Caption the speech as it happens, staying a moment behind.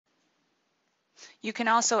You can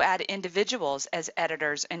also add individuals as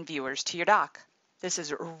editors and viewers to your doc. This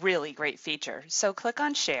is a really great feature. So click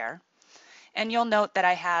on Share, and you'll note that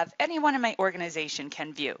I have anyone in my organization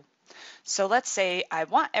can view. So let's say I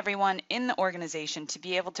want everyone in the organization to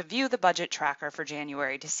be able to view the budget tracker for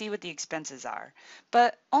January to see what the expenses are,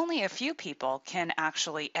 but only a few people can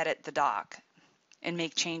actually edit the doc and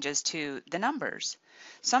make changes to the numbers.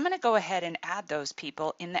 So I'm going to go ahead and add those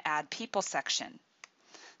people in the Add People section.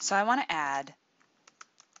 So I want to add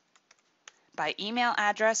by email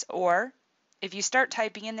address, or if you start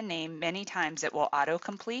typing in the name many times, it will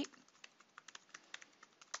autocomplete.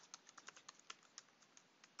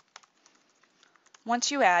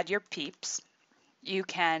 Once you add your peeps, you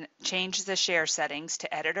can change the share settings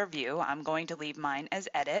to edit or view. I'm going to leave mine as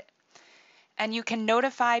edit. And you can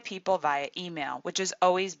notify people via email, which is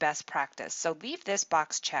always best practice. So leave this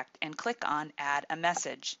box checked and click on Add a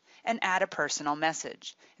Message and add a personal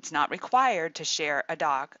message. It's not required to share a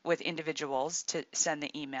doc with individuals to send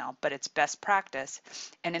the email, but it's best practice.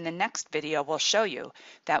 And in the next video, we'll show you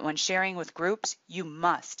that when sharing with groups, you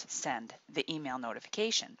must send the email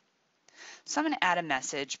notification. So I'm going to add a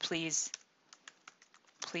message. Please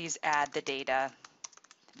add the data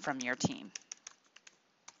from your team.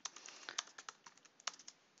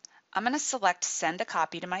 I'm going to select Send a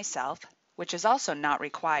Copy to Myself, which is also not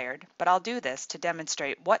required, but I'll do this to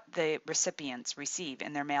demonstrate what the recipients receive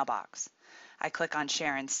in their mailbox. I click on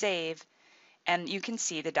Share and Save, and you can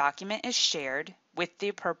see the document is shared with the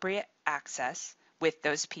appropriate access with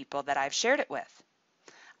those people that I've shared it with.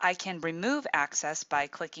 I can remove access by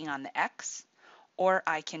clicking on the X, or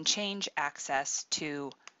I can change access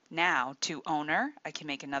to owner. I can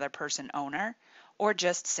make another person owner, or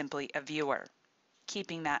just simply a viewer.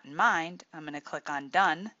 Keeping that in mind, I'm going to click on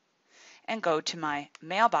Done and go to my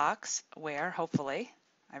mailbox where hopefully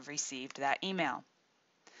I've received that email.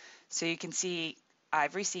 So you can see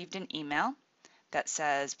I've received an email that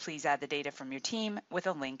says please add the data from your team with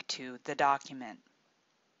a link to the document.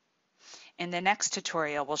 In the next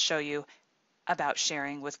tutorial, we'll show you about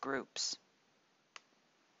sharing with groups.